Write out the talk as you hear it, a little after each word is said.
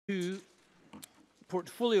Two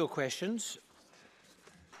portfolio questions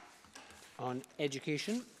on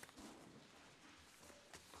education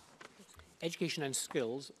and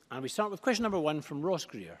skills. And we start with question number 1 from Ross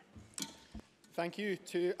Greer. Thank you.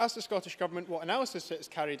 To ask the Scottish Government what analysis it has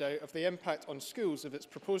carried out of the impact on schools of its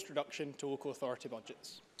proposed reduction to local authority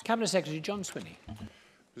budgets. Cabinet Secretary John Swinney.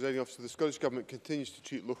 Presiding Officer, the Scottish Government continues to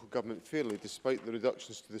treat local government fairly despite the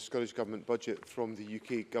reductions to the Scottish Government budget from the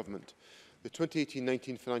UK Government. The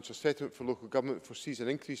 2018-19 financial settlement for local government foresees an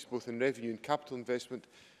increase both in revenue and capital investment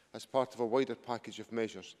as part of a wider package of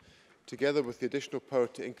measures. Together with the additional power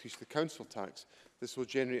to increase the council tax, this will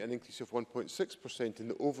generate an increase of 1.6% in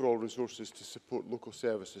the overall resources to support local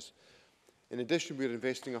services. In addition, we are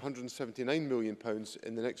investing £179 million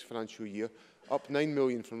in the next financial year, up £9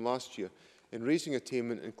 million from last year, in raising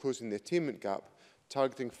attainment and closing the attainment gap,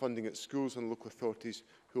 targeting funding at schools and local authorities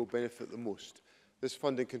who will benefit the most. This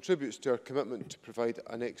funding contributes to our commitment to provide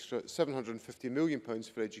an extra £750 million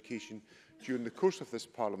for education during the course of this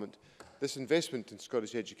Parliament. This investment in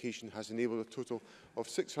Scottish education has enabled a total of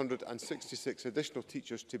 666 additional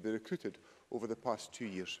teachers to be recruited over the past 2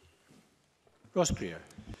 years. Ross Greer.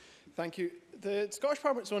 Thank you. The Scottish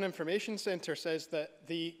Parliament's own information centre says that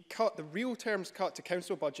the real terms cut to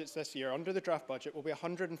council budgets this year under the draft budget will be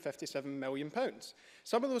 £157 million.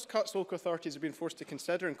 Some of those cuts local authorities have been forced to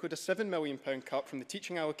consider include a £7 million cut from the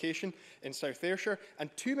teaching allocation in South Ayrshire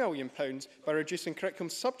and £2 million by reducing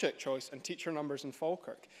curriculum subject choice and teacher numbers in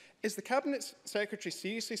Falkirk. Is the Cabinet Secretary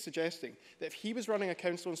seriously suggesting that if he was running a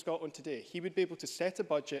council in Scotland today, he would be able to set a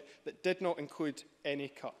budget that did not include any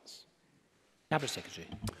cuts? Cabinet Secretary.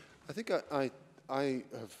 I think I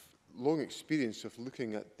have long experience of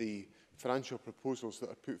looking at the financial proposals that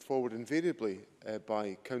are put forward invariably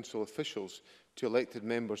by council officials to elected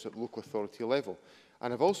members at local authority level.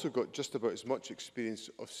 And I've also got just about as much experience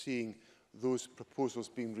of seeing those proposals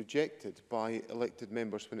being rejected by elected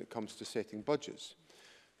members when it comes to setting budgets.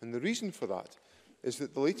 And the reason for that is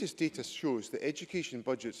that the latest data shows that education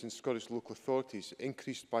budgets in Scottish local authorities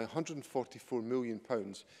increased by £144 million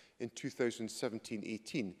in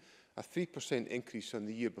 2017-18, a 3% increase on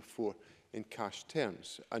the year before in cash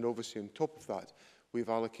terms. And obviously on top of that, we've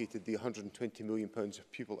allocated the £120 million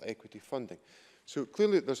of pupil equity funding. So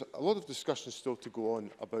clearly there's a lot of discussion still to go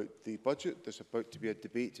on about the budget. There's about to be a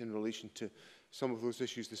debate in relation to some of those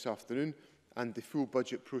issues this afternoon, and the full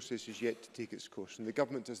budget process is yet to take its course. And the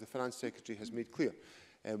Government, as the Finance Secretary has made clear,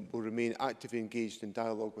 will remain actively engaged in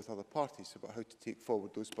dialogue with other parties about how to take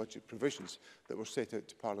forward those budget provisions that were set out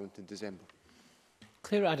to Parliament in December.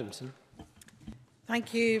 Claire Adamson.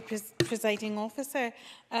 Thank you, Presiding Officer.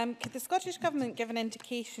 Could the Scottish Government give an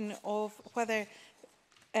indication of whether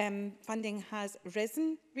funding has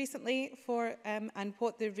risen recently for and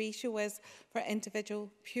what the ratio is for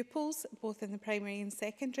individual pupils, both in the primary and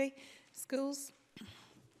secondary schools?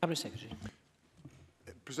 Cabinet Secretary.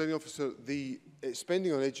 Presiding Officer, the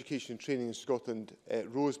spending on education and training in Scotland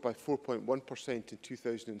rose by 4.1% in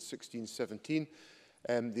 2016-17.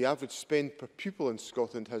 The average spend per pupil in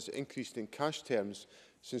Scotland has increased in cash terms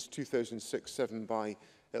since 2006-07 by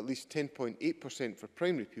at least 10.8% for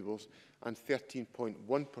primary pupils and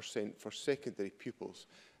 13.1% for secondary pupils.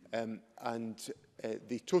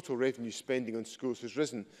 The total revenue spending on schools has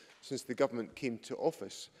risen since the Government came to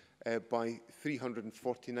office by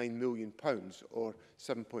 £349 million, or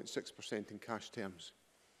 7.6% in cash terms.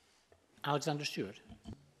 Alexander Stewart.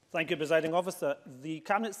 Thank you, Presiding Officer. The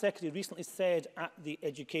Cabinet Secretary recently said at the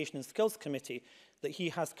Education and Skills Committee that he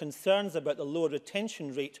has concerns about the lower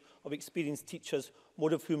retention rate of experienced teachers,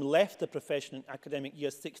 more of whom left the profession in academic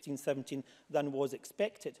year 16-17 than was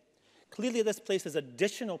expected. Clearly, this places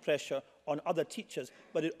additional pressure on other teachers,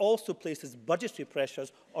 but it also places budgetary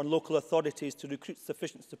pressures on local authorities to recruit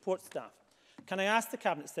sufficient support staff. Can I ask the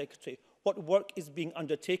Cabinet Secretary what work is being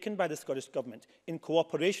undertaken by the Scottish Government in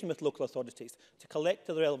cooperation with local authorities to collect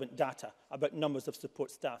the relevant data about numbers of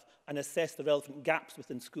support staff and assess the relevant gaps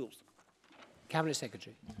within schools? Cabinet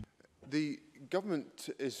Secretary. The Government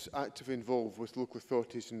is actively involved with local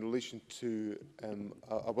authorities in relation to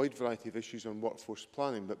a wide variety of issues on workforce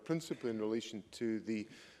planning, but principally in relation to the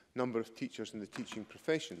number of teachers in the teaching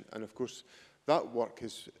profession. And of course, that work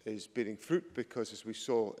is bearing fruit because, as we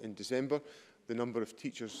saw in December, the number of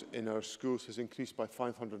teachers in our schools has increased by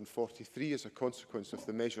 543 as a consequence of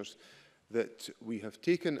the measures that we have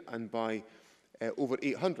taken, and by over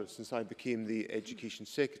 800 since I became the Education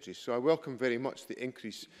Secretary. So I welcome very much the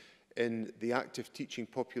increase in the active teaching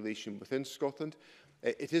population within Scotland.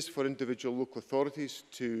 It is for individual local authorities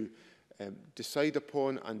to decide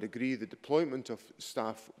upon and agree the deployment of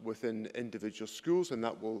staff within individual schools, and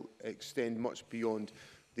that will extend much beyond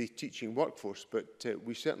the teaching workforce, but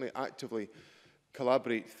we certainly actively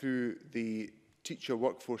collaborate through the Teacher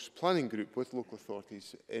Workforce Planning Group with local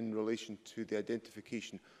authorities in relation to the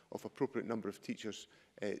identification of appropriate number of teachers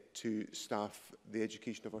to staff the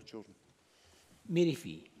education of our children. Mary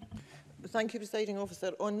Fee. Thank you, Presiding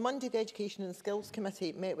Officer. On Monday, the Education and Skills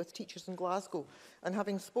Committee met with teachers in Glasgow, and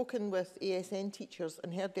having spoken with ASN teachers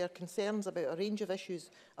and heard their concerns about a range of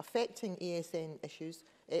issues affecting ASN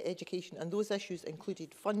education, and those issues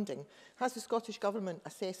included funding, has the Scottish Government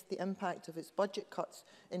assessed the impact of its budget cuts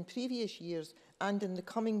in previous years and in the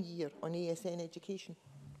coming year on ASN education?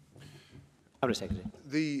 Secretary.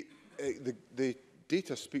 The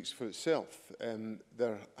data speaks for itself.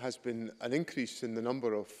 There has been an increase in the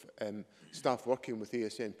number of staff working with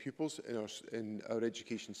ASN pupils in our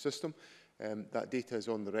education system. That data is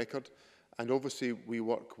on the record. And obviously we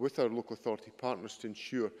work with our local authority partners to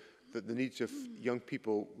ensure that the needs of young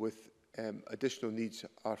people with additional needs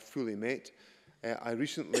are fully met. I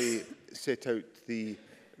recently set out the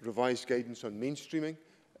revised guidance on mainstreaming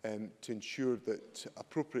to ensure that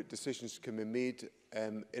appropriate decisions can be made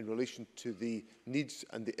in relation to the needs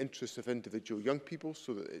and the interests of individual young people,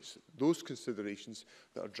 so that it's those considerations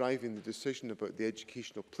that are driving the decision about the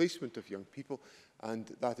educational placement of young people,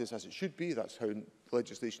 and that is as it should be. That's how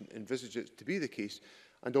legislation envisages it to be the case,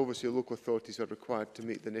 and obviously local authorities are required to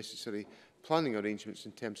make the necessary planning arrangements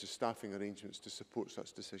in terms of staffing arrangements to support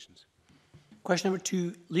such decisions. Question number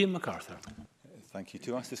 2, Liam MacArthur. Thank you.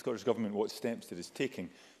 To ask the Scottish Government what steps it is taking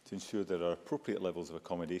to ensure there are appropriate levels of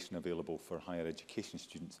accommodation available for higher education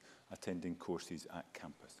students attending courses at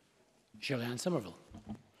campus. Shirley-Ann Somerville.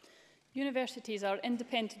 Universities are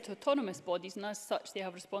independent autonomous bodies, and as such they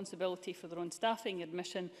have responsibility for their own staffing,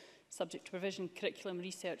 admission, subject to provision, curriculum,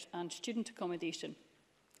 research and student accommodation.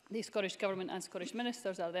 The Scottish Government and Scottish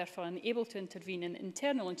Ministers are therefore unable to intervene in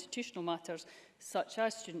internal institutional matters such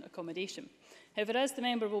as student accommodation. However, as the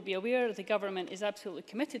member will be aware, the Government is absolutely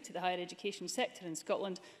committed to the higher education sector in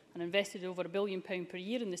Scotland and invested over £1 billion per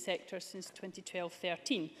year in the sector since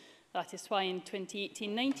 2012-13. That is why in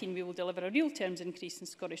 2018-19 we will deliver a real terms increase in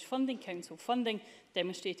Scottish Funding Council funding,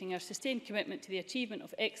 demonstrating our sustained commitment to the achievement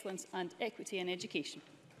of excellence and equity in education.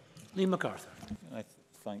 Liam MacArthur. I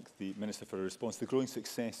thank the Minister for a response. The growing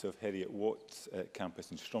success of Heriot Watt's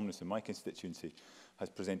campus in Stromness in my constituency has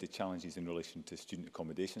presented challenges in relation to student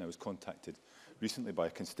accommodation. I was contacted recently by a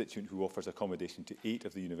constituent who offers accommodation to 8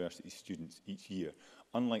 of the university's students each year.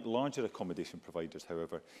 Unlike larger accommodation providers,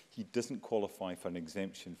 however, he doesn't qualify for an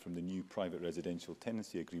exemption from the new private residential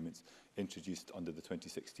tenancy agreements introduced under the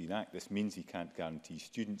 2016 Act. This means he can't guarantee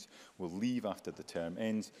students will leave after the term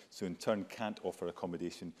ends, so in turn can't offer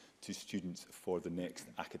accommodation to students for the next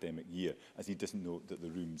academic year, as he doesn't know that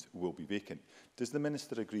the rooms will be vacant. Does the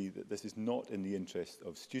Minister agree that this is not in the interest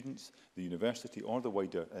of students, the university or the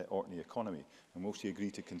wider Orkney economy? And will she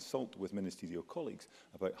agree to consult with ministerial colleagues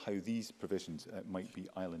about how these provisions might be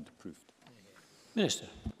island-proofed? Minister.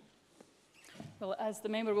 Well, as the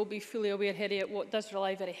member will be fully aware, Heriot Watt does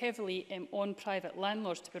rely very heavily on private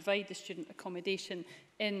landlords to provide the student accommodation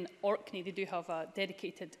in Orkney. They do have a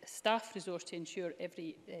dedicated staff resource to ensure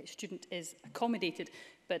every student is accommodated,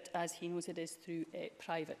 but as he knows, it is through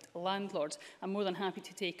private landlords. I'm more than happy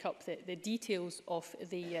to take up the details of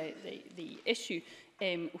the issue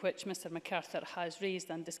which Mr MacArthur has raised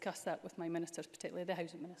and discuss that with my ministers, particularly the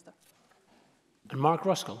Housing Minister. And Mark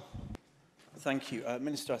Ruskell. Thank you.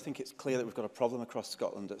 Minister, I think it's clear that we've got a problem across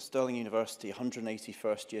Scotland. At Stirling University, 180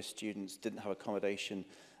 first-year students didn't have accommodation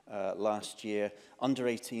last year.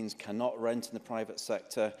 Under-18s cannot rent in the private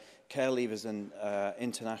sector. Care leavers and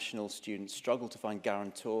international students struggle to find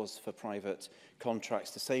guarantors for private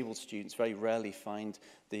contracts. Disabled students very rarely find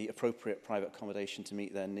the appropriate private accommodation to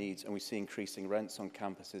meet their needs, and we see increasing rents on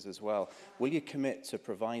campuses as well. Will you commit to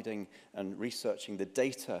providing and researching the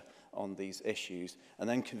data on these issues and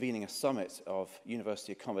then convening a summit of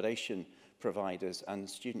university accommodation providers and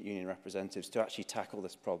student union representatives to actually tackle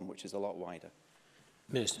this problem, which is a lot wider?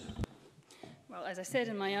 Minister. Well, as I said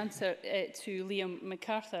in my answer to Liam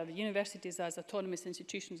MacArthur, universities as autonomous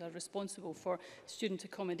institutions are responsible for student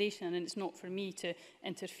accommodation, and it's not for me to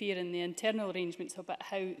interfere in the internal arrangements about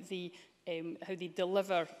how they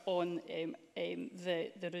deliver on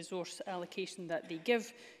the resource allocation that they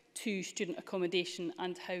give to student accommodation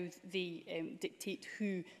and how they dictate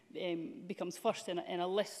who becomes first in a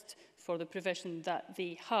list for the provision that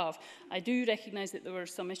they have. I do recognise that there were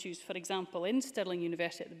some issues, for example, in Stirling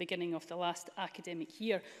University at the beginning of the last academic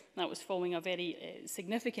year. That was following a very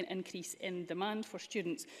significant increase in demand for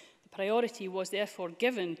students. The Priority was therefore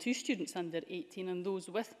given to students under 18 and those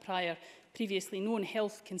with previously known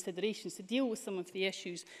health considerations to deal with some of the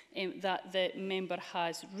issues that the member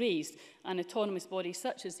has raised. And autonomous bodies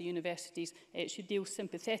such as the universities should deal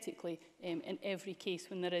sympathetically in every case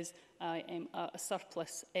when there is a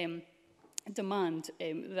surplus demand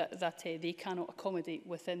that they cannot accommodate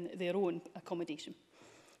within their own accommodation.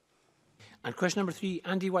 And question number 3,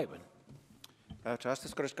 Andy Whiteman. To ask the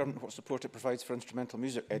Scottish Government what support it provides for instrumental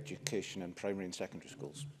music education in primary and secondary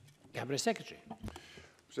schools. Cabinet Secretary.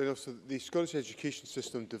 So the Scottish education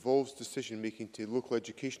system devolves decision-making to local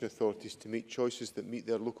education authorities to make choices that meet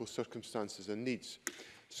their local circumstances and needs.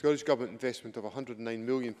 The Scottish Government investment of £109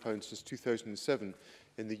 million since 2007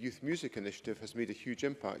 in the Youth Music Initiative has made a huge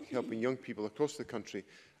impact, helping young people across the country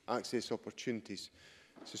access opportunities.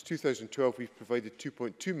 Since 2012, we've provided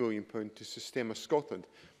 £2.2 million to Systema Scotland,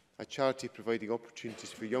 a charity providing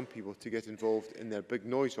opportunities for young people to get involved in their big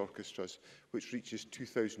noise orchestras, which reaches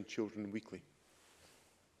 2,000 children weekly.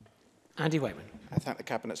 Andy Whiteman. I thank the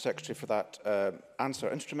Cabinet Secretary for that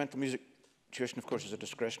answer. Instrumental music tuition, of course, is a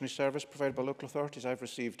discretionary service provided by local authorities. I've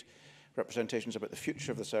received representations about the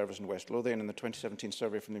future of the service in West Lothian, and the 2017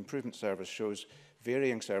 survey from the Improvement Service shows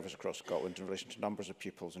varying service across Scotland in relation to numbers of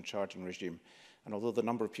pupils and charging regime. And although the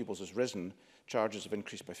number of pupils has risen, charges have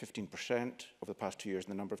increased by 15% over the past 2 years,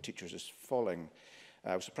 and the number of teachers is falling.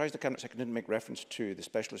 I was surprised the Cabinet Secretary didn't make reference to the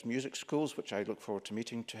specialist music schools, which I look forward to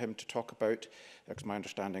meeting to him to talk about, because my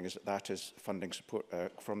understanding is that that is funding support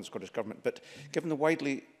from the Scottish Government. But given the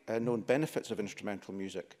widely known benefits of instrumental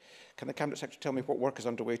music, can the Cabinet Secretary tell me what work is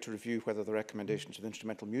underway to review whether the recommendations of the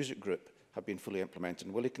Instrumental Music Group have been fully implemented,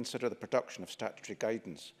 and will he consider the production of statutory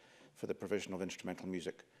guidance for the provision of instrumental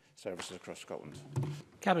music services across Scotland?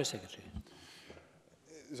 Cabinet Secretary.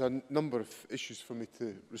 There's a number of issues for me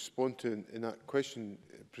to respond to in that question,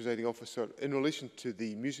 Presiding Officer. In relation to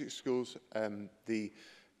the music schools, the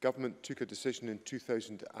Government took a decision in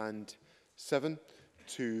 2007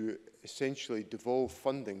 to essentially devolve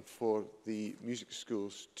funding for the music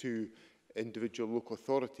schools to individual local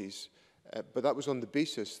authorities, but that was on the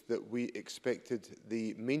basis that we expected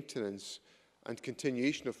the maintenance and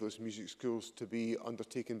continuation of those music schools to be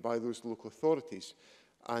undertaken by those local authorities,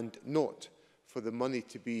 and not for the money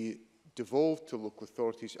to be devolved to local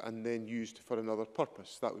authorities and then used for another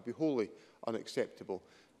purpose. That would be wholly unacceptable,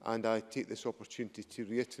 and I take this opportunity to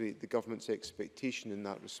reiterate the Government's expectation in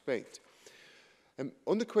that respect.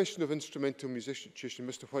 On the question of instrumental music tuition,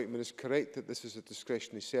 Mr Whiteman is correct that this is a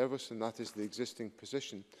discretionary service, and that is the existing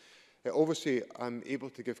position. Obviously, I'm able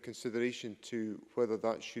to give consideration to whether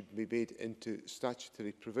that should be made into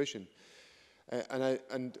statutory provision.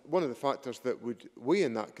 And one of the factors that would weigh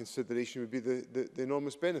in that consideration would be the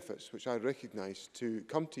enormous benefits which I recognise to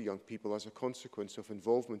come to young people as a consequence of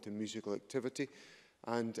involvement in musical activity.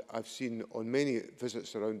 And I've seen on many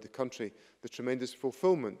visits around the country the tremendous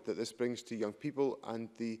fulfilment that this brings to young people and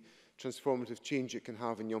the transformative change it can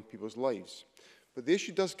have in young people's lives. But the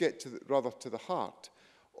issue does get rather to the heart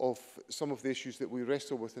of some of the issues that we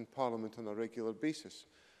wrestle with in Parliament on a regular basis,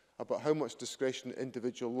 about how much discretion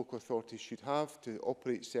individual local authorities should have to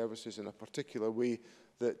operate services in a particular way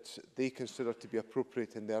that they consider to be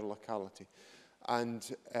appropriate in their locality.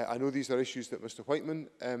 And I know these are issues that Mr Whiteman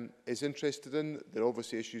is interested in. They're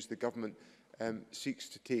obviously issues the Government seeks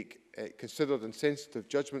to take considered and sensitive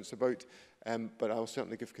judgments about, but I will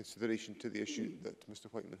certainly give consideration to the issue that Mr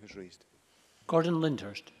Whiteman has raised. Gordon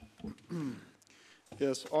Lyndhurst.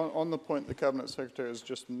 Yes, on the point the Cabinet Secretary has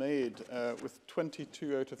just made, with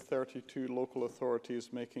 22 out of 32 local authorities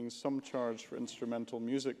making some charge for instrumental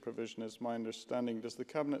music provision, is my understanding. Does the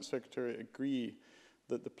Cabinet Secretary agree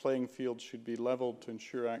that the playing field should be levelled to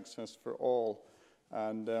ensure access for all?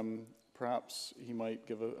 And perhaps he might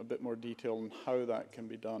give a bit more detail on how that can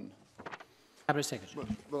be done. Cabinet Secretary.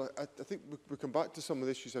 Well, I think we come back to some of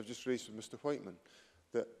the issues I've just raised with Mr Whiteman,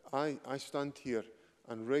 that I stand here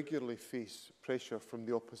and regularly face pressure from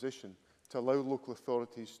the opposition to allow local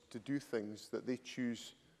authorities to do things that they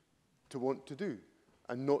choose to want to do,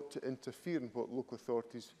 and not to interfere in what local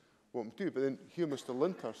authorities want to do. But then here Mr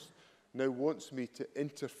Lyndhurst now wants me to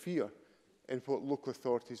interfere in what local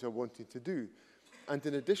authorities are wanting to do. And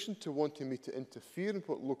in addition to wanting me to interfere in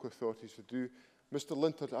what local authorities will do, Mr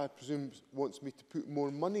Lyndhurst, I presume, wants me to put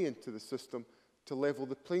more money into the system to level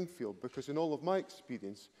the playing field, because in all of my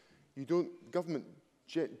experience, government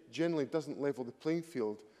generally doesn't level the playing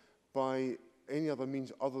field by any other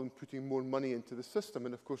means other than putting more money into the system.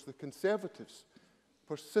 And of course, the Conservatives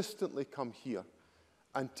persistently come here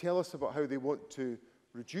and tell us about how they want to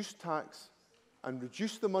reduce tax and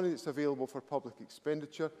reduce the money that's available for public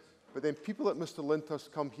expenditure, but then people like Mr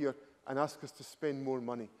Lyndhurst come here and ask us to spend more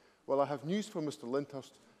money. Well, I have news for Mr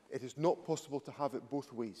Lyndhurst. It is not possible to have it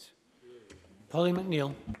both ways. Polly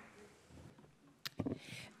McNeill.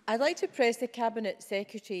 I'd like to press the Cabinet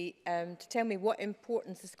Secretary to tell me what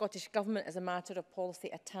importance the Scottish Government as a matter of policy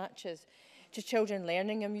attaches to children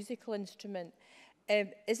learning a musical instrument.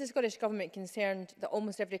 Is the Scottish Government concerned that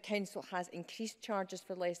almost every council has increased charges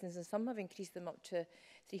for lessons and some have increased them up to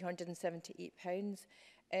 £378?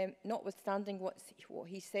 Notwithstanding what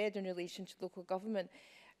he said in relation to local government,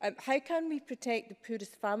 how can we protect the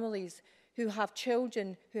poorest families who have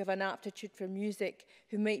children who have an aptitude for music,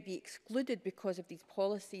 who might be excluded because of these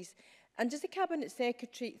policies? And does the Cabinet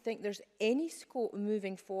Secretary think there's any scope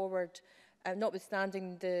moving forward,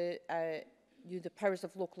 notwithstanding the powers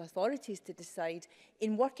of local authorities to decide,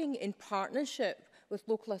 in working in partnership with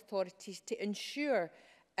local authorities to ensure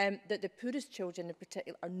that the poorest children in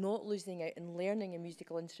particular are not losing out in learning a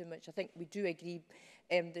musical instrument, which I think we do agree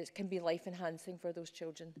that it can be life-enhancing for those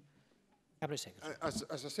children? As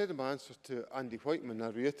I said in my answer to Andy Whiteman, I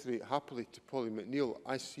reiterate happily to Polly McNeill,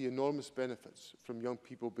 I see enormous benefits from young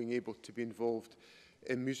people being able to be involved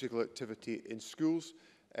in musical activity in schools.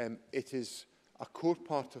 It is a core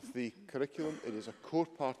part of the curriculum. It is a core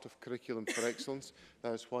part of Curriculum for Excellence.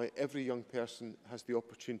 That is why every young person has the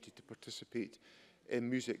opportunity to participate in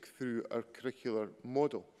music through our curricular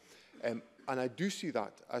model. And I do see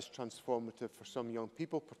that as transformative for some young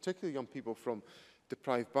people, particularly young people from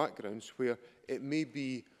deprived backgrounds, where it may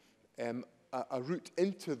be a route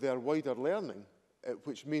into their wider learning,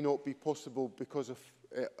 which may not be possible because of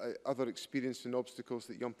other experiences and obstacles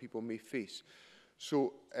that young people may face.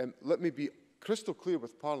 So let me be crystal clear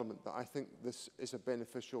with Parliament that I think this is a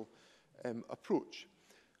beneficial approach.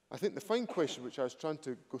 I think the fine question, which I was trying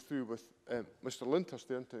to go through with Mr Lyndhurst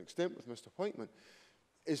there and to an extent with Mr Whiteman,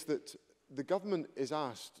 is that the government is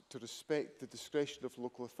asked to respect the discretion of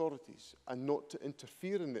local authorities and not to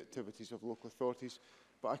interfere in the activities of local authorities.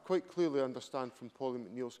 But I quite clearly understand from Polly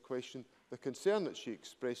McNeill's question the concern that she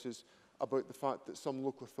expresses about the fact that some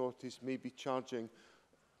local authorities may be charging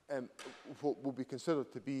what will be considered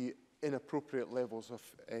to be inappropriate levels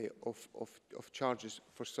of charges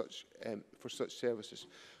for such services.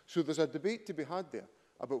 So there's a debate to be had there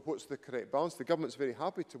about what's the correct balance. The government's very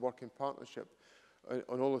happy to work in partnership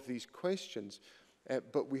on all of these questions,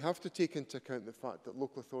 but we have to take into account the fact that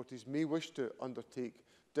local authorities may wish to undertake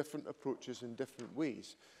different approaches in different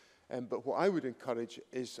ways. But what I would encourage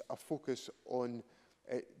is a focus on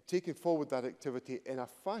taking forward that activity in a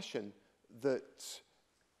fashion that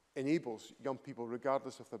enables young people,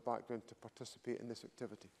 regardless of their background, to participate in this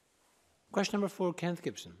activity. Question number 4, Kenneth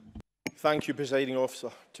Gibson. Thank you, Presiding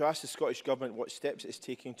Officer. To ask the Scottish Government what steps it is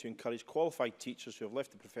taking to encourage qualified teachers who have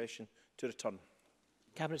left the profession to return.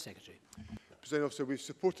 Cabinet Secretary. Presiding Officer, we've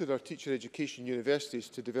supported our teacher education universities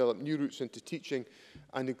to develop new routes into teaching,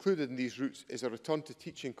 and included in these routes is a return to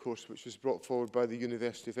teaching course which was brought forward by the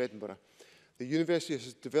University of Edinburgh. The university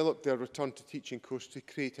has developed their return to teaching course to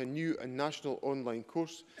create a new and national online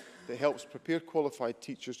course that helps prepare qualified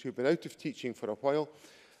teachers who have been out of teaching for a while,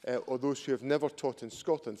 or those who have never taught in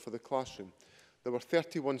Scotland for the classroom. There were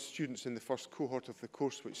 31 students in the first cohort of the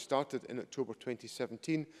course, which started in October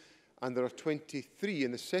 2017, and there are 23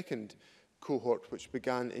 in the second cohort, which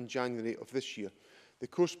began in January of this year. The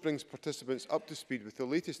course brings participants up to speed with the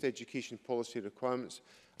latest education policy requirements,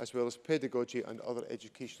 as well as pedagogy and other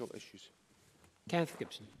educational issues. Kenneth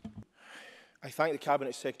Gibson. I thank the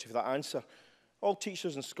Cabinet Secretary for that answer. All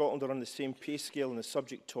teachers in Scotland are on the same pay scale, and the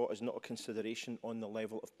subject taught is not a consideration on the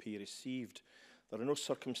level of pay received. There are no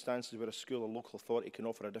circumstances where a school or local authority can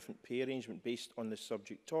offer a different pay arrangement based on the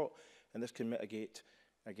subject taught, and this can mitigate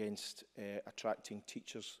against attracting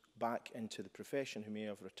teachers back into the profession who may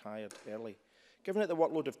have retired early. Given that the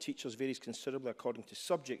workload of teachers varies considerably according to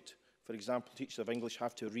subject, for example, teachers of English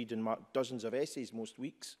have to read and mark dozens of essays most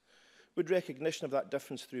weeks, would recognition of that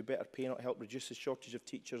difference through better pay not help reduce the shortage of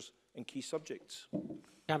teachers in key subjects?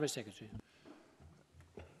 Cabinet Secretary.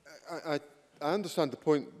 I understand the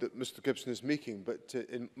point that Mr Gibson is making, but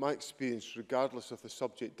in my experience, regardless of the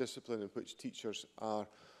subject discipline in which teachers are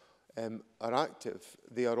active,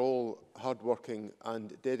 they are all hard-working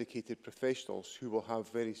and dedicated professionals who will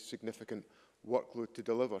have very significant workload to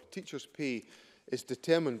deliver. Teachers' pay is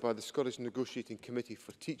determined by the Scottish Negotiating Committee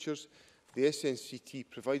for Teachers. The SNCT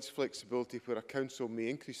provides flexibility where a council may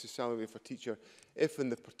increase the salary of a teacher if, in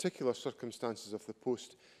the particular circumstances of the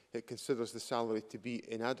post, it considers the salary to be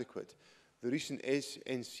inadequate. The recent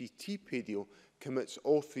SNCT pay deal commits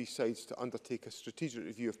all three sides to undertake a strategic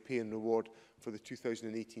review of pay and reward for the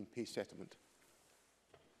 2018 pay settlement.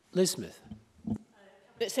 Liz Smith.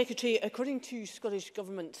 Secretary, according to Scottish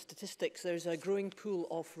Government statistics, there's a growing pool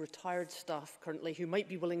of retired staff currently who might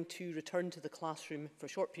be willing to return to the classroom for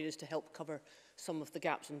short periods to help cover some of the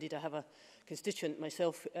gaps. Indeed, I have a constituent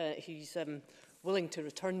myself who's willing to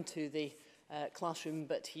return to the classroom,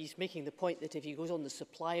 but he's making the point that if he goes on the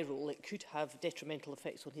supply role, it could have detrimental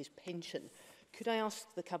effects on his pension. Could I ask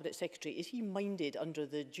the Cabinet Secretary, is he minded under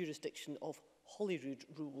the jurisdiction of Holyrood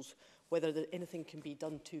rules whether anything can be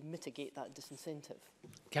done to mitigate that disincentive?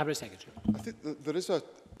 Cabinet Secretary. I think that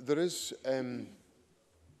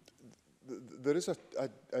there is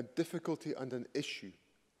a difficulty and an issue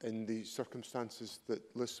in the circumstances that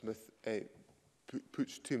Liz Smith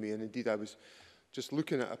puts to me, and indeed I was just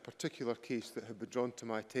looking at a particular case that had been drawn to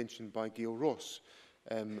my attention by Gail Ross.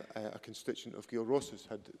 A constituent of Gail Ross's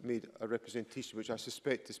had made a representation which I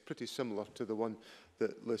suspect is pretty similar to the one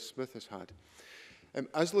that Liz Smith has had.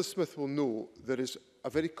 As Liz Smith will know, there is a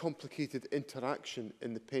very complicated interaction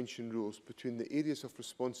in the pension rules between the areas of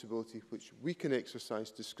responsibility which we can exercise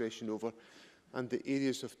discretion over and the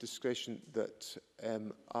areas of discretion that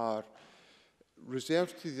are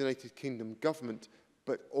reserved to the United Kingdom government,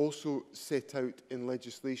 but also set out in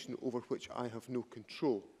legislation over which I have no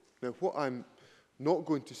control. Now, what I'm not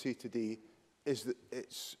going to say today is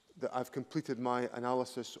that I've completed my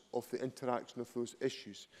analysis of the interaction of those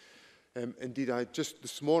issues. Indeed, I just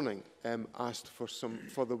this morning asked for some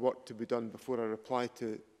further work to be done before I reply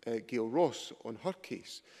to Gail Ross on her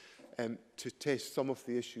case to test some of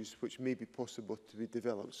the issues which may be possible to be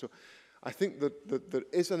developed. So I think that there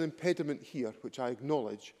is an impediment here, which I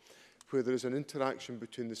acknowledge, where there is an interaction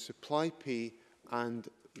between the supply pay and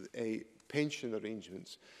pension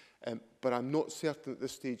arrangements. But I'm not certain at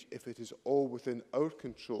this stage if it is all within our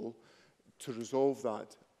control to resolve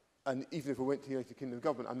that. And even if we went to the United Kingdom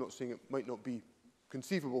government, I'm not saying it might not be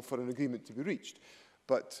conceivable for an agreement to be reached.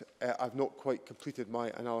 But I've not quite completed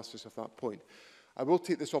my analysis of that point. I will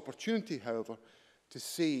take this opportunity, however, to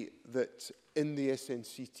say that in the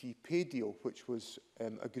SNCT pay deal, which was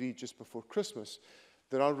agreed just before Christmas,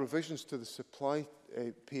 there are revisions to the supply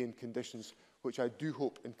pay and conditions which I do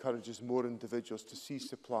hope encourages more individuals to see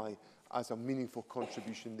supply as a meaningful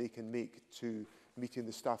contribution they can make to meeting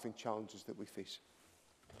the staffing challenges that we face.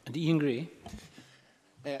 And Ian Gray.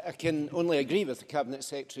 I can only agree with the Cabinet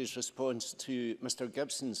Secretary's response to Mr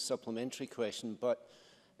Gibson's supplementary question, but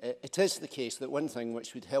it is the case that one thing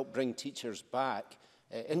which would help bring teachers back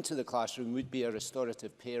into the classroom would be a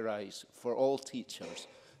restorative pay rise for all teachers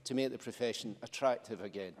to make the profession attractive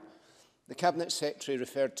again. The Cabinet Secretary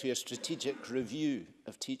referred to a strategic review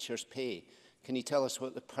of teachers' pay. Can you tell us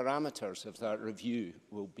what the parameters of that review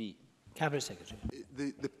will be? Cabinet Secretary.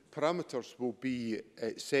 The parameters will be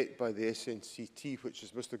set by the SNCT, which,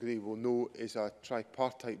 as Mr Gray will know, is a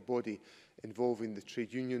tripartite body involving the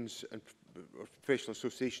trade unions and professional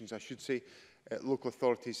associations, I should say, local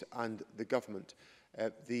authorities and the government.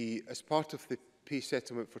 As part of the pay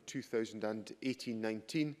settlement for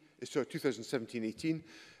 2017-18,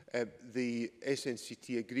 the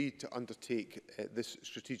SNCT agreed to undertake this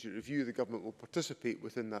strategic review. The government will participate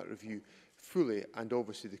within that review fully, and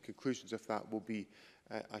obviously the conclusions of that will be,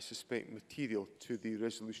 I suspect, material to the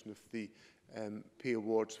resolution of the pay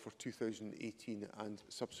awards for 2018 and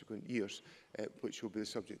subsequent years, which will be the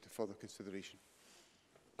subject of further consideration.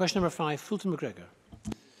 Question number 5, Fulton McGregor.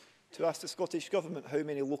 To ask the Scottish Government how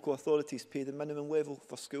many local authorities pay the minimum level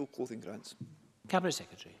for school clothing grants. Cabinet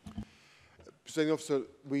Secretary. Presiding Officer,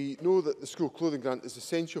 we know that the school clothing grant is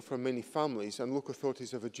essential for many families, and local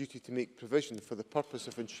authorities have a duty to make provision for the purpose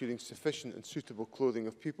of ensuring sufficient and suitable clothing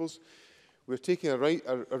of pupils. We are taking a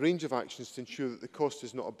range of actions to ensure that the cost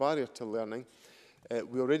is not a barrier to learning.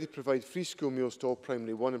 We already provide free school meals to all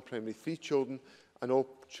Primary 1 and Primary 3 children, and all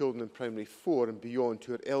children in Primary 4 and beyond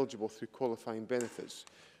who are eligible through qualifying benefits.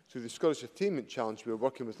 Through the Scottish Attainment Challenge, we are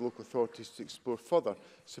working with local authorities to explore further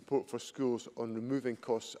support for schools on removing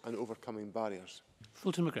costs and overcoming barriers.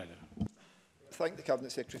 Fulton McGregor. Thank the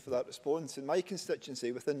Cabinet Secretary for that response. In my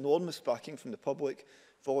constituency, with enormous backing from the public,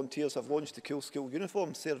 volunteers have launched the Cool School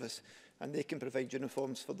Uniform Service, and they can provide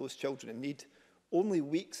uniforms for those children in need. Only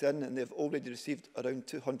weeks in, and they've already received around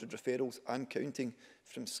 200 referrals and counting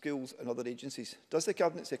from schools and other agencies. Does the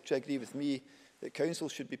Cabinet Secretary agree with me that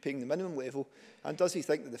councils should be paying the minimum level, and does he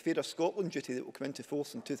think that the Fairer Scotland duty that will come into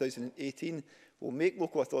force in 2018 will make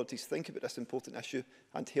local authorities think about this important issue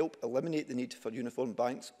and help eliminate the need for uniform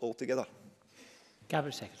banks altogether?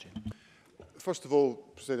 Cabinet Secretary. First of all,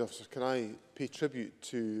 Presiding Officer, can I pay tribute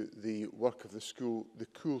to the work of the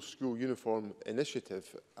Cool School Uniform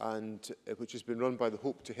Initiative, and which has been run by the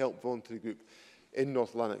Hope to Help voluntary group in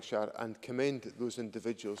North Lanarkshire, and commend those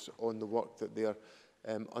individuals on the work that they are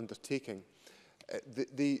undertaking.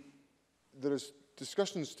 There is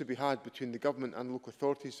discussions to be had between the government and local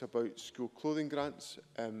authorities about school clothing grants.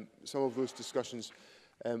 Some of those discussions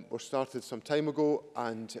were started some time ago,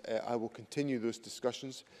 and I will continue those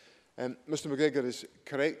discussions. Mr McGregor is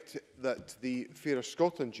correct that the Fairer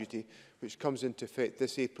Scotland duty, which comes into effect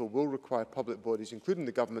this April, will require public bodies, including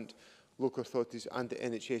the government, local authorities and the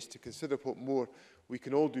NHS, to consider what more we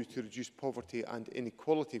can all do to reduce poverty and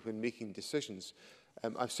inequality when making decisions.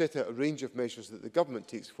 I've set out a range of measures that the government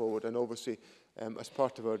takes forward, and obviously as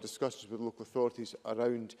part of our discussions with local authorities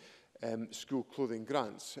around school clothing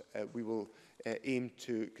grants, we will aim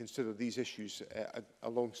to consider these issues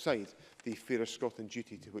alongside the Fairer Scotland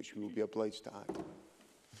duty to which we will be obliged to act.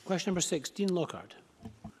 Question number 6, Dean Lockhart.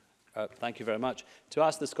 Thank you very much. To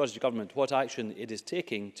ask the Scottish Government what action it is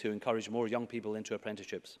taking to encourage more young people into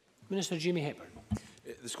apprenticeships. Minister Jamie Hepburn.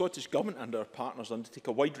 The Scottish Government and our partners undertake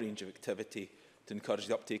a wide range of activity to encourage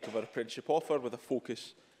the uptake of our apprenticeship offer, with a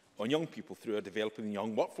focus on young people. Through our Developing the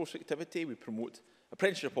Young Workforce activity, we promote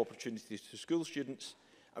apprenticeship opportunities to school students,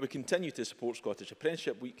 and we continue to support Scottish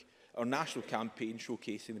Apprenticeship Week, our national campaign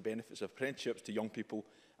showcasing the benefits of apprenticeships to young people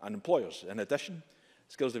and employers. In addition,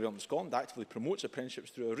 Skills Development Scotland actively promotes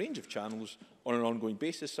apprenticeships through a range of channels on an ongoing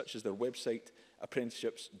basis, such as their website,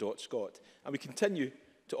 apprenticeships.scot. And we continue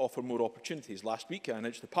to offer more opportunities. Last week, I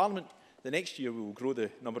announced to Parliament that next year we will grow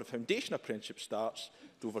the number of foundation apprenticeship starts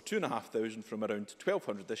to over 2,500 from around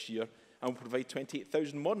 1,200 this year, and will provide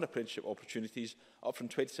 28,000 modern apprenticeship opportunities, up from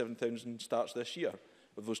 27,000 starts this year.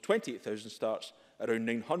 With those 28,000 starts, around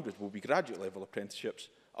 900 will be graduate level apprenticeships,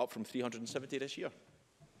 up from 370 this year.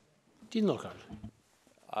 Dean Lockhart.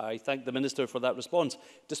 I thank the Minister for that response.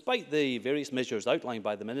 Despite the various measures outlined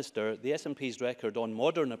by the Minister, the SNP's record on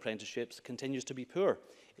modern apprenticeships continues to be poor.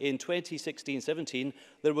 In 2016-17,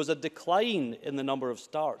 there was a decline in the number of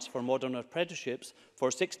starts for modern apprenticeships for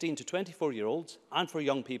 16 to 24-year-olds and for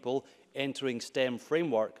young people entering STEM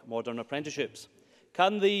framework modern apprenticeships.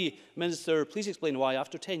 Can the Minister please explain why,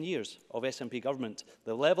 after 10 years of SNP government,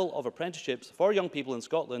 the level of apprenticeships for young people in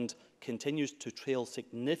Scotland continues to trail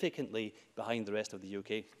significantly behind the rest of the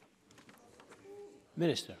UK?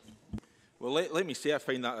 Minister. Well, let me say I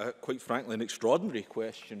find that, quite frankly, an extraordinary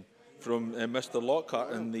question from Mr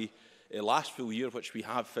Lockhart. In the last full year, which we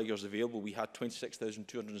have figures available, we had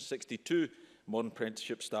 26,262 modern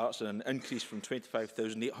apprenticeship starts, and an increase from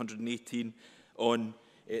 25,818 on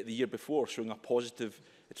the year before, showing a positive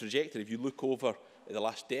trajectory. If you look over the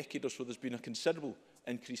last decade or so, there's been a considerable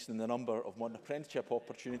increase in the number of modern apprenticeship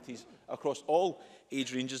opportunities across all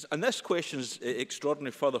age ranges. And this question is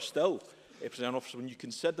extraordinary further still, President Officer, when you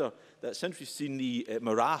consider that since we've seen the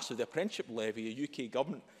morass of the apprenticeship levy, a UK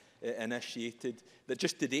government initiated, that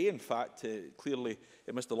just today, in fact, clearly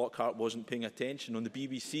Mr Lockhart wasn't paying attention. On the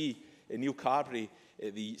BBC, Neil Carberry,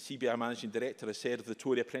 the CBI Managing Director, has said of the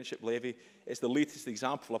Tory apprenticeship levy, it's the latest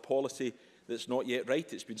example of a policy that's not yet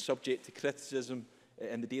right. It's been subject to criticism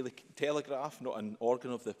in the Daily Telegraph, not an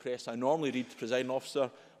organ of the press I normally read. Presiding Officer,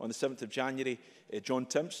 on the 7th of January, John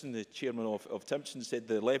Timpson, the chairman of Timpson, said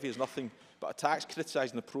the levy is nothing but a tax,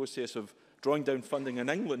 criticising the process of drawing down funding in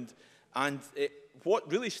England. And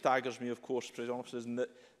what really staggers me, of course, Presiding Officer, is that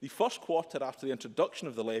the first quarter after the introduction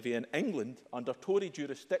of the levy in England, under Tory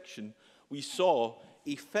jurisdiction, we saw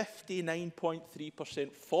a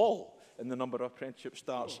 59.3% fall in the number of apprenticeship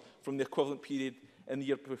starts from the equivalent period in the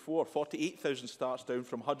year before. 48,000 starts, down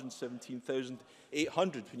from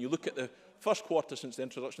 117,800. When you look at the first quarter since the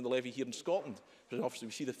introduction of the levy here in Scotland, obviously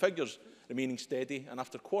we see the figures remaining steady, and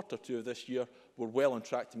after quarter 2 of this year, we're well on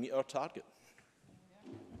track to meet our target.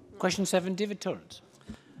 Question 7, David Torrance.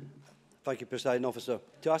 Thank you, Presiding Officer.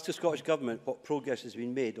 To ask the Scottish Government what progress has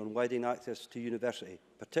been made on widening access to university,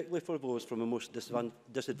 particularly for those from the most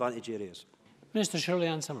disadvantaged areas. Minister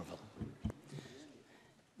Shirley-Ann Somerville.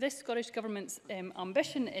 This Scottish Government's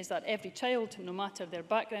ambition is that every child, no matter their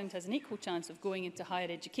background, has an equal chance of going into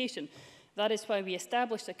higher education. That is why we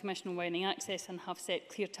established a Commission on Widening Access and have set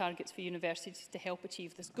clear targets for universities to help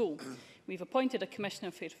achieve this goal. We've appointed a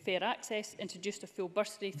Commissioner for Fair Access, introduced a full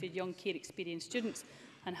bursary for young care experienced students,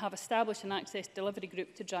 and have established an access delivery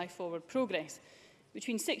group to drive forward progress.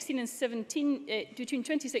 Between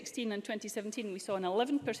 2016 and 2017, we saw an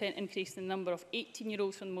 11% increase in the number of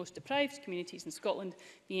 18-year-olds from the most deprived communities in Scotland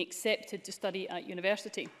being accepted to study at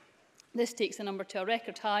university. This takes the number to a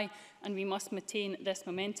record high, and we must maintain this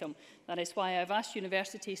momentum. That is why I have asked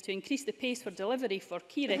universities to increase the pace for delivery for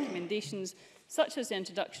key recommendations, such as the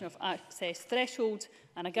introduction of access thresholds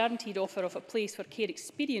and a guaranteed offer of a place for care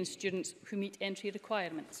experienced students who meet entry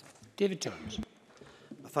requirements. David Jones.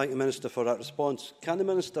 thank the Minister for that response. Can the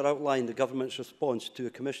Minister outline the Government's response to the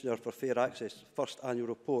Commissioner for Fair Access' first annual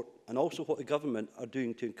report, and also what the Government are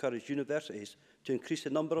doing to encourage universities to increase the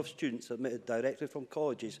number of students admitted directly from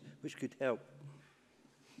colleges, which could help?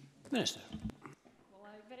 Minister. Well,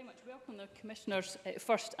 I very much welcome the Commissioner's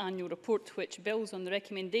first annual report, which builds on the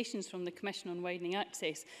recommendations from the Commission on Widening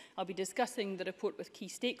Access. I'll be discussing the report with key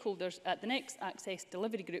stakeholders at the next Access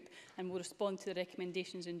Delivery Group and will respond to the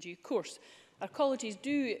recommendations in due course. Our colleges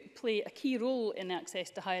do play a key role in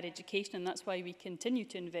access to higher education, and that's why we continue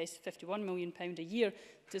to invest £51 million a year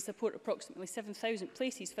to support approximately 7,000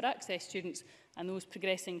 places for access students and those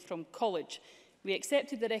progressing from college. We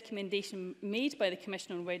accepted the recommendation made by the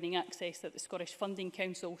Commission on Widening Access that the Scottish Funding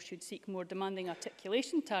Council should seek more demanding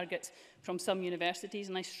articulation targets from some universities,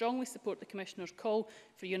 and I strongly support the Commissioner's call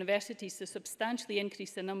for universities to substantially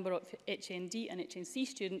increase the number of HND and HNC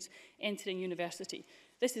students entering university.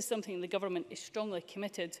 This is something the Government is strongly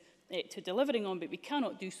committed to delivering on, but we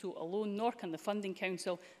cannot do so alone, nor can the Funding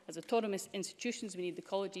Council. As autonomous institutions, we need the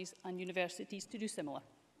colleges and universities to do similar.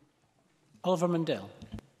 Oliver Mundell.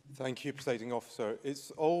 Thank you, Presiding Officer.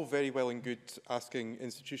 It's all very well and good asking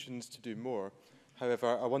institutions to do more.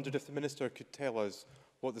 However, I wondered if the Minister could tell us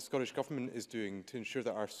what the Scottish Government is doing to ensure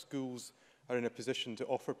that our schools are in a position to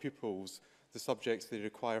offer pupils the subjects they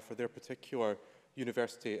require for their particular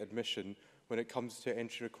university admission when it comes to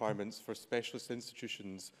entry requirements for specialist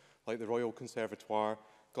institutions like the Royal Conservatoire,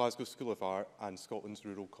 Glasgow School of Art and Scotland's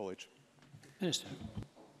Rural College. Minister.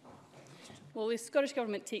 Well, the Scottish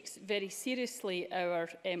Government takes very seriously our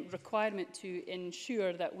requirement to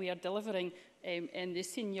ensure that we are delivering in the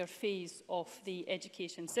senior phase of the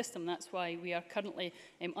education system. That's why we are currently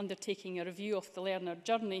undertaking a review of the learner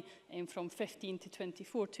journey from 15 to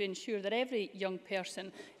 24 to ensure that every young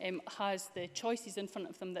person has the choices in front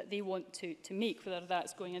of them that they want to make, whether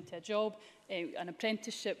that's going into a job, an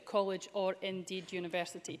apprenticeship, college or indeed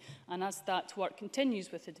university. And as that work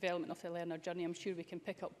continues with the development of the learner journey, I'm sure we can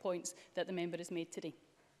pick up points that the member has made today.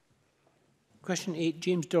 Question 8,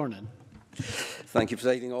 James Dornan. Thank you,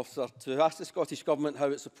 Presiding Officer. To ask the Scottish Government how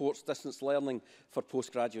it supports distance learning for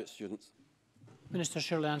postgraduate students. Minister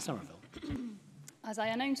Shirley-Ann Somerville. As I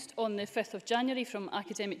announced on the 5th of January from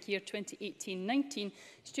academic year 2018-19,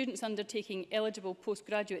 students undertaking eligible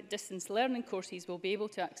postgraduate distance learning courses will be able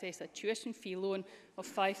to access a tuition fee loan of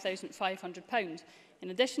 £5,500.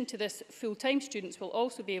 In addition to this, full-time students will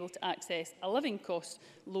also be able to access a living cost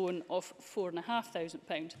loan of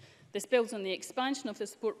 £4,500. This builds on the expansion of the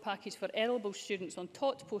support package for eligible students on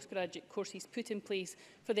taught postgraduate courses put in place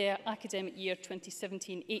for the academic year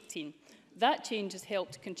 2017-18. That change has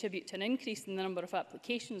helped contribute to an increase in the number of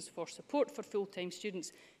applications for support for full-time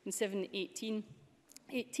students in 17-18,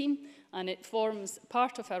 and it forms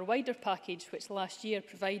part of our wider package, which last year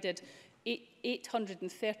provided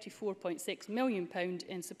 £834.6 million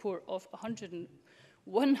in support of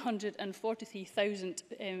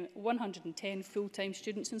 143,110 full-time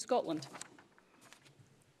students in Scotland.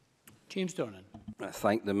 James Dornan. I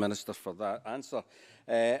thank the Minister for that answer.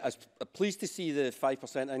 I'm pleased to see the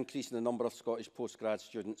 5% increase in the number of Scottish postgrad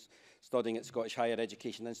students studying at Scottish higher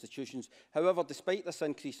education institutions. However, despite this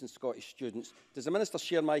increase in Scottish students, does the Minister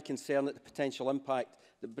share my concern at the potential impact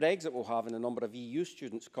that Brexit will have on the number of EU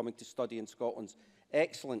students coming to study in Scotland's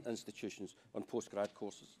excellent institutions on postgrad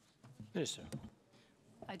courses? Minister.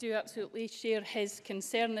 I do absolutely share his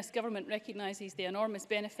concern. This government recognises the enormous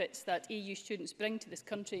benefits that EU students bring to this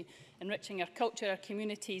country, enriching our culture, our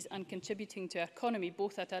communities and contributing to our economy,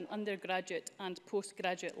 both at an undergraduate and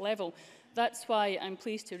postgraduate level. That's why I'm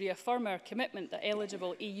pleased to reaffirm our commitment that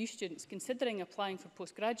eligible EU students considering applying for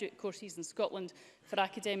postgraduate courses in Scotland for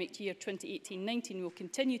academic year 2018-19 will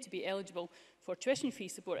continue to be eligible for tuition fee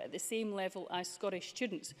support at the same level as Scottish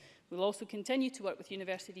students. We will also continue to work with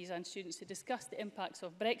universities and students to discuss the impacts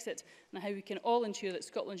of Brexit and how we can all ensure that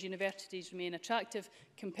Scotland's universities remain attractive,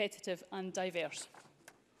 competitive and diverse.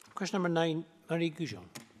 Question number 9, Marie Goujon.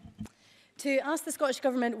 To ask the Scottish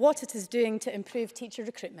Government what it is doing to improve teacher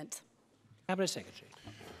recruitment. Cabinet Secretary.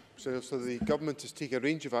 So the Government has taken a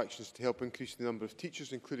range of actions to help increase the number of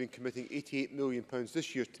teachers, including committing £88 million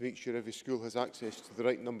this year to make sure every school has access to the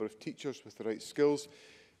right number of teachers with the right skills,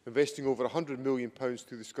 investing over £100 million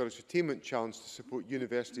through the Scottish Attainment Challenge to support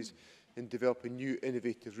universities in developing new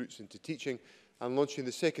innovative routes into teaching, and launching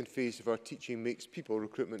the second phase of our Teaching Makes People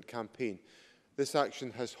recruitment campaign. This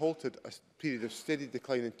action has halted a period of steady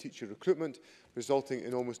decline in teacher recruitment, resulting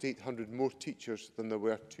in almost 800 more teachers than there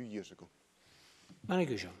were 2 years ago.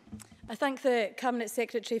 I thank the Cabinet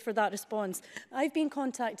Secretary for that response. I've been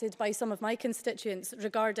contacted by some of my constituents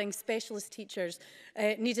regarding specialist teachers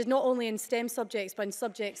needed not only in STEM subjects but in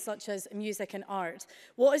subjects such as music and art.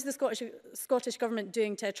 What is the Scottish Government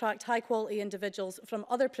doing to attract high-quality individuals from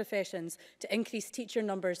other professions to increase teacher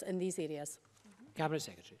numbers in these areas? Cabinet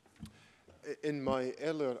Secretary. In my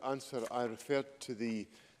earlier answer, I referred to the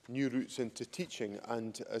new routes into teaching,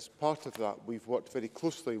 and as part of that we've worked very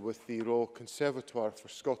closely with the Royal Conservatoire for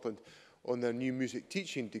Scotland on their new music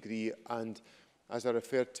teaching degree, and as I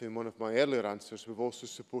referred to in one of my earlier answers, we've also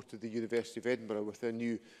supported the University of Edinburgh with their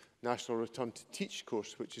new National Return to Teach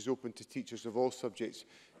course, which is open to teachers of all subjects,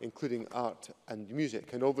 including art and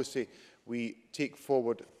music. And obviously we take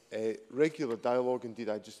forward regular dialogue. Indeed,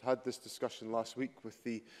 I just had this discussion last week with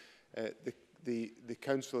the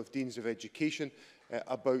Council of Deans of Education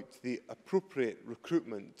about the appropriate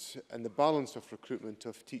recruitment and the balance of recruitment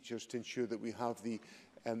of teachers to ensure that we have the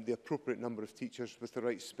appropriate number of teachers with the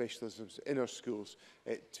right specialisms in our schools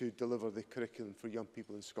to deliver the curriculum for young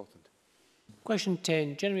people in Scotland. Question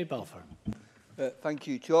 10, Jeremy Balfour. Thank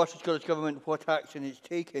you. To ask the Scottish Government what action it's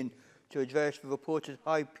taken to address the reported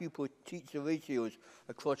high pupil-teacher ratios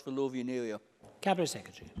across the Lothian area. Cabinet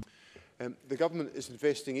Secretary. The Government is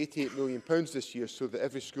investing £88 million this year so that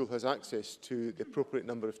every school has access to the appropriate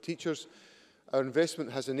number of teachers. Our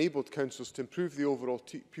investment has enabled councils to improve the overall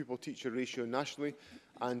pupil-teacher ratio nationally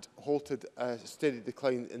and halted a steady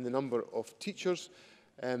decline in the number of teachers.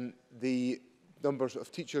 The numbers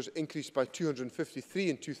of teachers increased by 253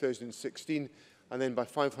 in 2016 and then by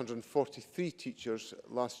 543 teachers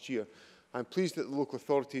last year. I am pleased that the local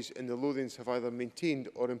authorities in the Lothians have either maintained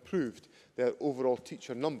or improved their overall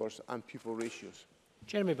teacher numbers and pupil ratios.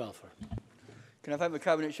 Jeremy Balfour. Can I thank the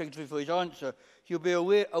Cabinet Secretary for his answer? You'll be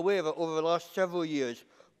aware that over the last several years,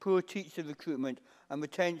 poor teacher recruitment and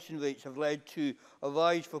retention rates have led to a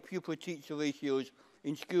rise for pupil-teacher ratios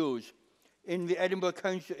in schools. In the Edinburgh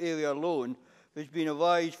Council area alone, there's been a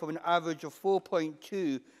rise from an average of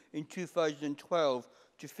 4.2 in 2012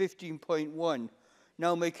 to 15.1.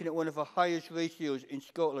 now making it one of the highest ratios in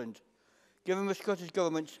Scotland. Given the Scottish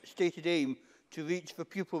Government's stated aim to reach the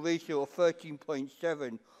pupil ratio of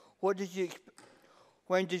 13.7, when does you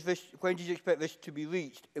expect this to be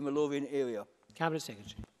reached in the Lothian area? Cabinet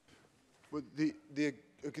Secretary. Well, the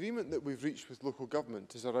agreement that we've reached with local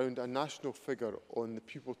government is around a national figure on the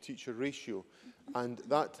pupil-teacher ratio, and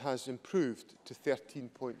that has improved to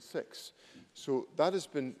 13.6. So that has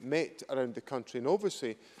been met around the country, and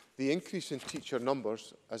obviously the increase in teacher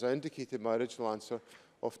numbers, as I indicated in my original answer,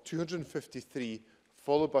 of 253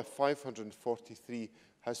 followed by 543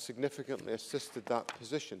 has significantly assisted that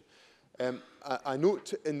position. I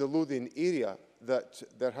note in the Lothian area that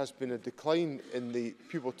there has been a decline in the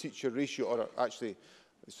pupil-teacher ratio, or actually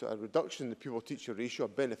a reduction in the pupil-teacher ratio,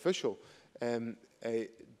 beneficial to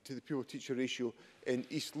the pupil-teacher ratio in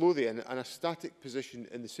East Lothian, and a static position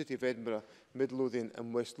in the City of Edinburgh, Mid Lothian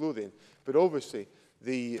and West Lothian. But obviously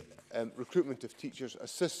the recruitment of teachers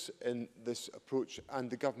assists in this approach, and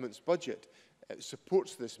the Government's budget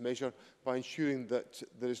supports this measure by ensuring that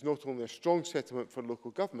there is not only a strong settlement for local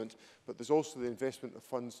government, but there's also the investment of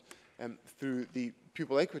funds through the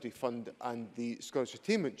Pupil Equity Fund and the Scottish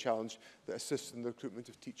Attainment Challenge that assists in the recruitment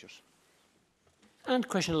of teachers. And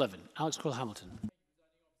question 11, Alex Cole-Hamilton.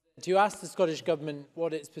 To ask the Scottish Government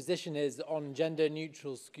what its position is on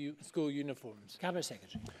gender-neutral school uniforms. Cabinet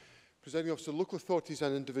Secretary. Presiding Officer, local authorities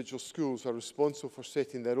and individual schools are responsible for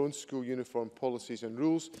setting their own school uniform policies and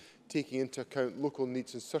rules, taking into account local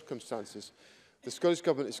needs and circumstances. The Scottish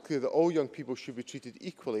Government is clear that all young people should be treated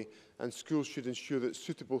equally, and schools should ensure that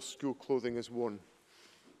suitable school clothing is worn.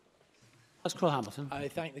 I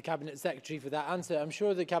thank the Cabinet Secretary for that answer. I'm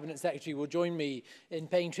sure the Cabinet Secretary will join me in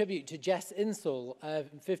paying tribute to Jess Insall, a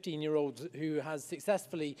 15-year-old who has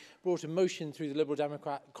successfully brought a motion through the Liberal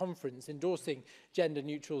Democrat Conference endorsing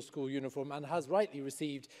gender-neutral school uniform and has rightly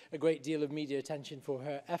received a great deal of media attention for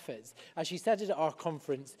her efforts. As she said at our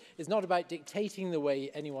conference, it's not about dictating the way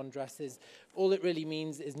anyone dresses. All it really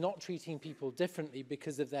means is not treating people differently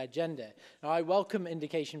because of their gender. Now, I welcome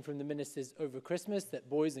indication from the ministers over Christmas that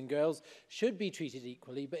boys and girls should be treated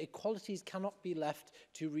equally, but equalities cannot be left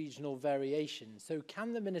to regional variation. So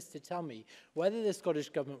can the minister tell me whether the Scottish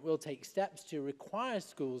Government will take steps to require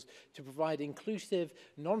schools to provide inclusive,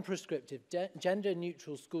 non-prescriptive,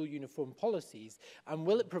 gender-neutral school uniform policies, and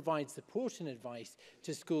will it provide support and advice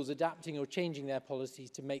to schools adapting or changing their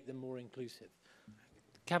policies to make them more inclusive?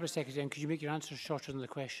 Cabinet Secretary, and could you make your answer shorter than the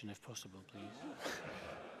question, if possible, please?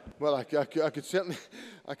 Well, I could certainly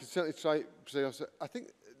try. I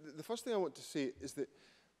think the first thing I want to say is that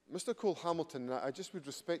Mr Cole-Hamilton, and I just would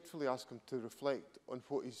respectfully ask him to reflect on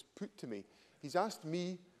what he's put to me. He's asked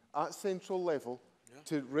me at central level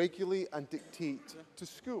to regulate and dictate to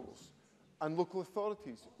schools and local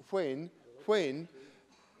authorities when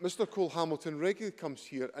Mr Cole-Hamilton regularly comes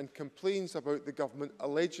here and complains about the government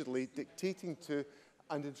allegedly dictating to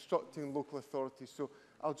and instructing local authorities. So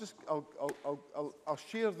I'll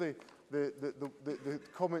share the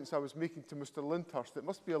comments I was making to Mr Lyndhurst. It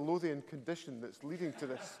must be a Lothian condition that's leading to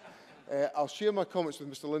this. I'll share my comments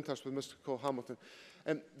with Mr Lyndhurst with Mr Cole-Hamilton.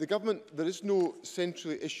 The government, there is no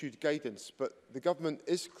centrally issued guidance, but the government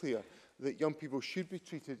is clear that young people should be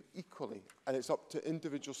treated equally, and it's up to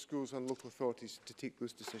individual schools and local authorities to take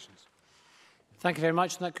those decisions. Thank you very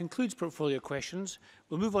much. And that concludes portfolio questions.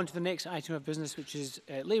 We'll move on to the next item of business, which is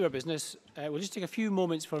Labour business. We'll just take a few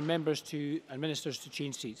moments for members and ministers to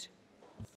change seats.